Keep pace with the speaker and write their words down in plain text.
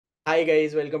Hi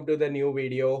guys, welcome to the new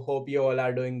video. Hope you all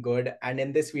are doing good. And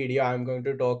in this video, I'm going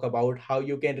to talk about how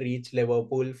you can reach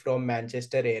Liverpool from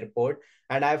Manchester Airport.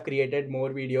 And I've created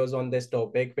more videos on this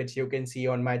topic, which you can see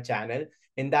on my channel.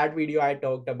 In that video, I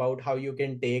talked about how you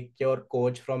can take your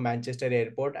coach from Manchester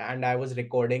Airport, and I was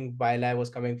recording while I was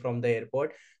coming from the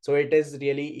airport. So it is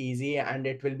really easy and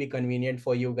it will be convenient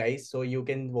for you guys. So you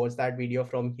can watch that video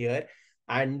from here.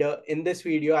 And in this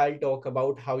video, I'll talk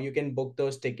about how you can book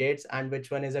those tickets and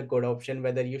which one is a good option,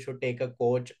 whether you should take a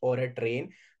coach or a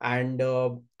train. And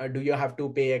do you have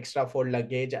to pay extra for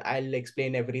luggage? I'll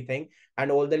explain everything.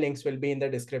 And all the links will be in the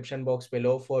description box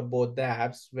below for both the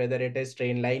apps, whether it is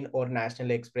Trainline or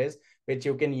National Express, which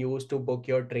you can use to book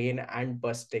your train and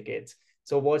bus tickets.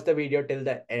 So watch the video till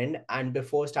the end. And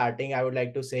before starting, I would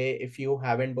like to say if you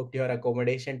haven't booked your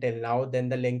accommodation till now, then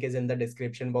the link is in the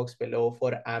description box below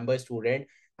for Amber Student.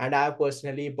 And I have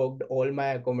personally booked all my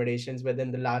accommodations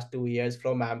within the last 2 years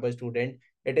from Amber Student.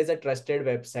 It is a trusted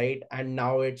website and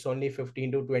now it's only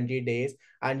 15 to 20 days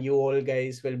and you all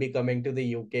guys will be coming to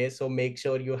the UK. So make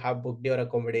sure you have booked your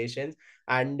accommodations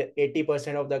and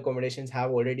 80% of the accommodations have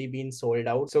already been sold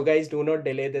out. So guys, do not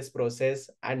delay this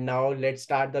process. And now let's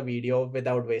start the video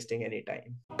without wasting any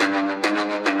time.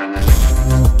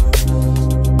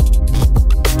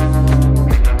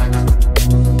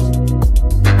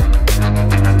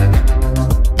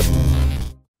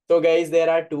 So guys, there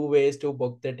are two ways to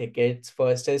book the tickets.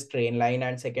 First is Trainline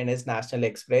and second is National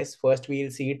Express. First,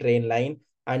 we'll see Trainline.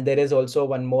 And there is also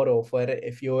one more offer.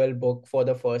 If you will book for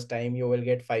the first time, you will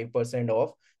get 5%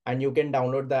 off. And you can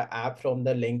download the app from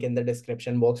the link in the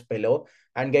description box below.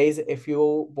 And guys, if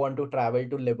you want to travel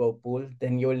to Liverpool,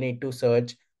 then you will need to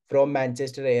search from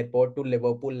Manchester Airport to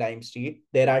Liverpool Lime Street.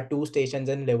 There are two stations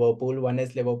in Liverpool. One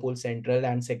is Liverpool Central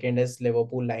and second is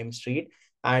Liverpool Lime Street.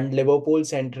 And Liverpool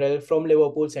Central, from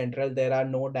Liverpool Central, there are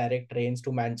no direct trains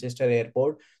to Manchester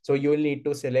Airport. So you will need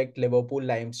to select Liverpool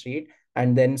Lime Street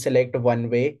and then select one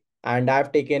way. And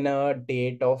I've taken a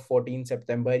date of 14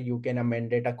 September. You can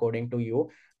amend it according to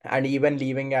you. And even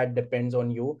leaving at depends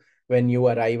on you when you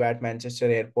arrive at Manchester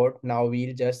Airport. Now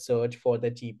we'll just search for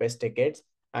the cheapest tickets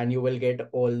and you will get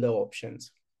all the options.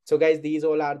 So guys, these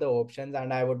all are the options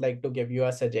and I would like to give you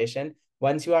a suggestion.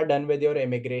 Once you are done with your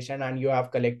immigration and you have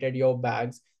collected your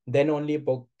bags, then only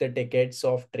book the tickets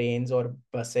of trains or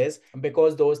buses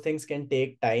because those things can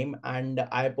take time. And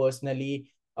I personally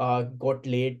got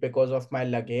late because of my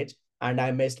luggage and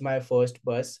I missed my first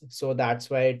bus. So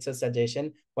that's why it's a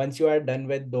suggestion. Once you are done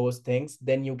with those things,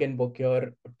 then you can book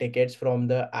your tickets from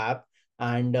the app.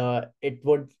 And it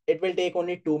will take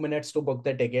only 2 minutes to book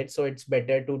the ticket. So it's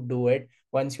better to do it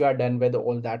once you are done with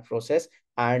all that process.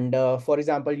 And for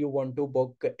example, you want to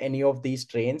book any of these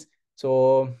trains.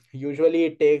 So usually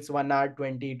it takes 1 hour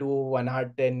 20 to 1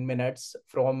 hour 10 minutes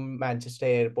from Manchester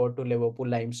Airport to Liverpool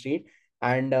Lime Street.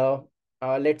 And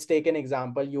let's take an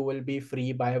example. You will be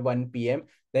free by 1 p.m.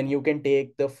 Then you can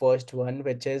take the first one,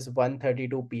 which is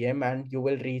 1:32 p.m. and you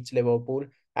will reach Liverpool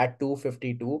at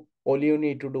 2:52. All you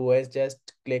need to do is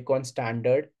just click on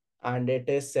standard and it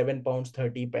is £7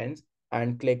 30 pence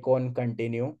and click on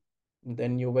continue.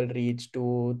 Then you will reach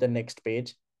to the next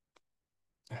page.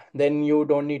 Then you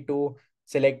don't need to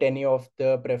select any of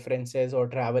the preferences or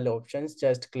travel options.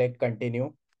 Just click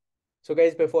continue. So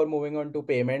guys, before moving on to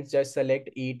payments, just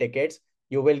select e-tickets.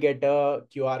 You will get a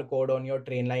QR code on your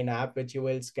Trainline app, which you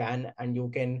will scan and you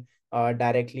can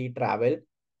directly travel,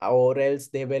 or else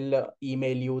they will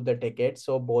email you the ticket.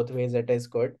 So both ways it is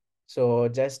good. So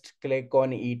just click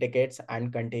on e-tickets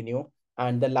and continue.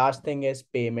 And the last thing is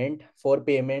payment. For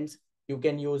payments, you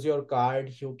can use your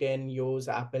card. You can use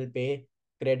Apple Pay,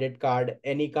 credit card,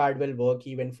 any card will work,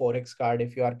 even Forex card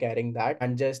if you are carrying that.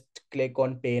 And just click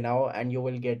on pay now and you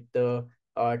will get the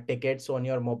tickets on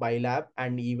your mobile app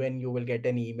and even you will get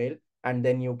an email. And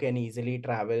then you can easily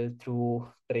travel through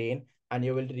train and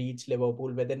you will reach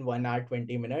Liverpool within 1 hour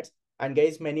 20 minutes. And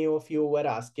guys, many of you were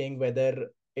asking whether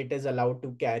it is allowed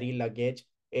to carry luggage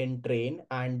in train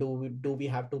and do we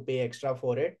have to pay extra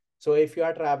for it. So if you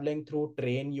are traveling through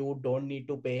train, you don't need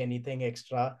to pay anything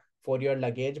extra for your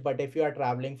luggage. But if you are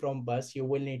traveling from bus, you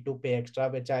will need to pay extra,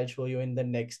 which I'll show you in the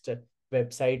next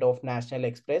website of National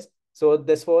Express. So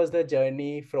this was the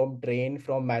journey from train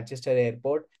from Manchester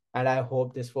Airport. And I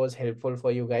hope this was helpful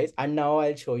for you guys. And now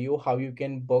I'll show you how you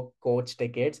can book coach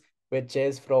tickets, which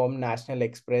is from National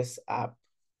Express app.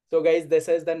 So guys, this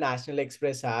is the National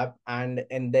Express app. And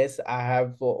in this, I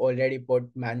have already put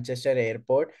Manchester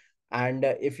Airport. And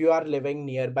if you are living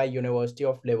nearby University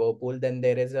of Liverpool, then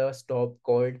there is a stop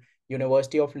called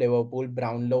University of Liverpool,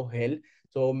 Brownlow Hill.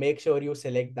 So make sure you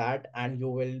select that and you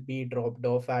will be dropped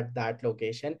off at that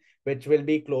location. which will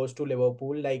be close to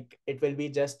Liverpool. Like it will be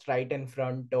just right in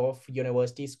front of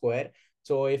University Square.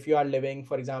 So if you are living,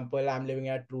 for example, I'm living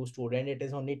at True Student, it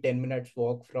is only 10 minutes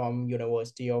walk from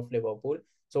University of Liverpool.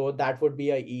 So that would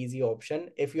be a easy option.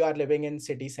 If you are living in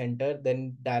city center,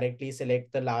 then directly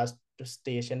select the last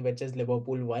station, which is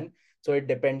Liverpool 1. So it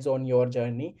depends on your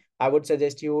journey. I would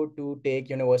suggest you to take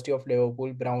University of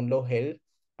Liverpool, Brownlow Hill,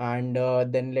 and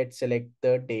then let's select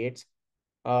the dates.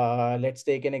 Let's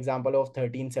take an example of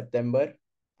 13 September,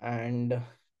 and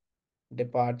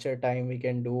departure time we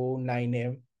can do 9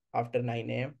 a.m. after 9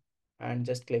 a.m. and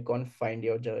just click on find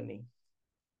your journey.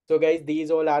 So guys,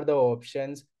 these all are the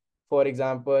options. For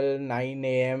example, 9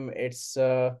 a.m. it's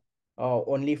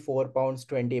only £4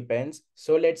 20 pence.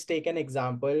 So let's take an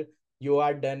example. You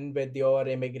are done with your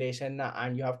immigration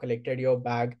and you have collected your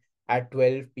bag at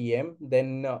 12 p.m.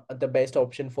 Then the best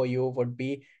option for you would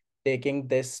be taking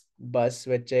this bus,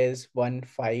 which is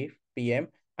 1:05 p.m.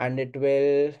 and it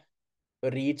will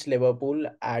reach Liverpool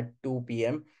at 2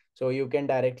 p.m. So you can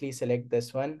directly select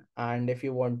this one. And if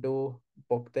you want to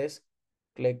book this,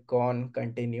 click on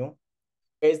continue.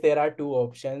 Guys, there are two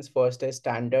options. First is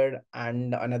standard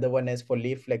and another one is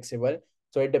fully flexible.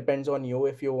 So it depends on you.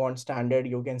 If you want standard,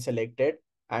 you can select it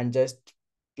and just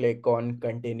click on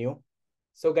continue.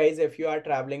 So guys, if you are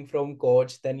traveling from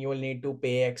coach, then you will need to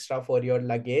pay extra for your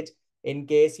luggage. In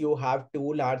case you have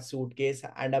two large suitcase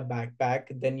and a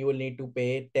backpack, then you will need to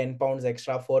pay £10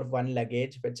 extra for one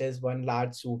luggage, which is one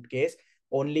large suitcase.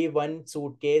 Only one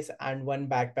suitcase and one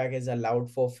backpack is allowed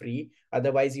for free.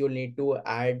 Otherwise, you'll need to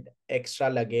add extra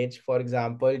luggage. For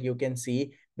example, you can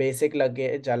see basic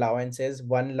luggage allowance is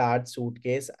one large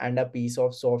suitcase and a piece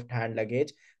of soft hand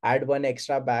luggage. Add one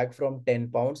extra bag from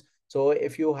 £10. So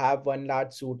if you have one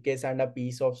large suitcase and a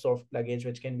piece of soft luggage,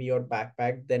 which can be your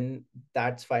backpack, then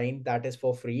that's fine. That is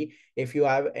for free. If you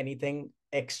have anything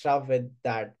extra with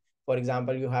that, for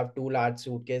example, you have two large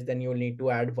suitcase, then you'll need to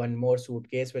add one more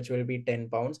suitcase, which will be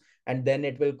 £10, and then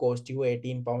it will cost you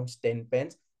 £18 10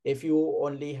 pence. If you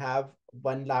only have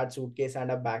one large suitcase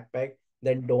and a backpack,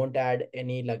 then don't add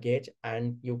any luggage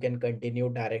and you can continue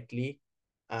directly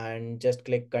and just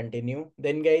click continue.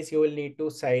 Then guys, you will need to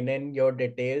sign in your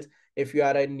details. If you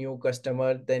are a new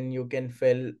customer, then you can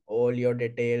fill all your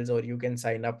details or you can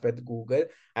sign up with Google,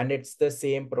 and it's the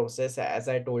same process as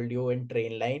I told you in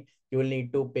Trainline. You will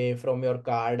need to pay from your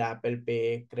card, Apple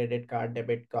Pay, credit card,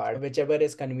 debit card, whichever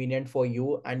is convenient for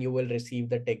you, and you will receive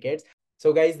the tickets.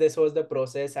 So guys, this was the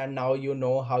process, and now you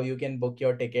know how you can book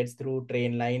your tickets through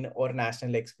Trainline or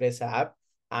National Express app.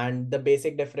 And the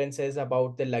basic difference is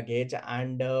about the luggage.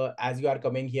 And as you are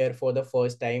coming here for the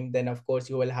first time, then of course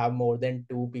you will have more than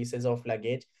two pieces of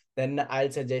luggage. Then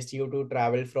I'll suggest you to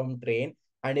travel from train.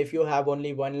 And if you have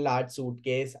only one large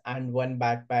suitcase and one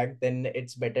backpack, then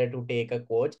it's better to take a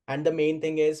coach. And the main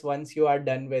thing is, once you are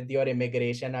done with your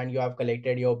immigration and you have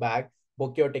collected your bag,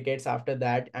 book your tickets after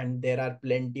that, and there are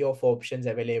plenty of options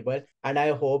available. And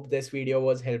I hope this video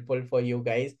was helpful for you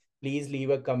guys. Please leave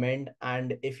a comment,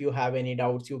 and if you have any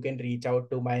doubts, you can reach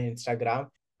out to my Instagram,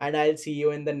 and I'll see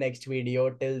you in the next video.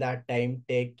 Till that time,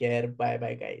 take care. Bye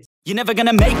bye, guys. You're never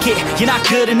gonna make it, you're not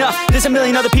good enough. There's a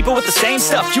million other people with the same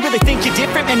stuff. You really think you're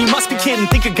different? Man, you must be kidding.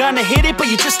 Think you're gonna hit it, but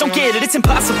you just don't get it. It's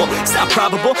impossible, it's not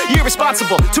probable, you're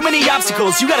irresponsible. Too many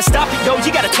obstacles, you gotta stop it, yo.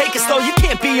 You gotta take it slow, you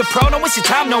can't be a pro. Don't waste your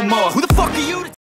time no more. Who the fuck are you to